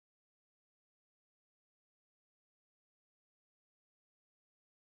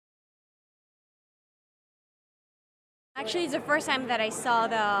Actually, it's the first time that I saw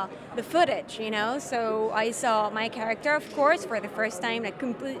the footage, So I saw my character, of course, for the first time, like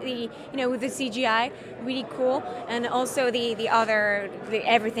completely, with the CGI, really cool, and also the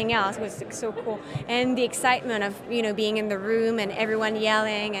everything else was like, so cool, and the excitement of being in the room and everyone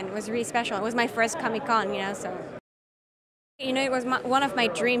yelling, and it was really special. It was my first Comic-Con, so. It was one of my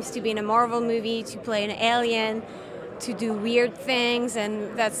dreams to be in a Marvel movie, to play an alien, to do weird things,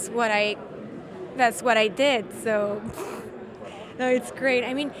 and that's what I did. So no, it's great.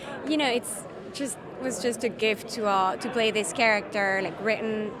 I mean, was just a gift to play this character, like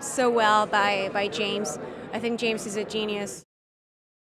written so well by James. I think James is a genius.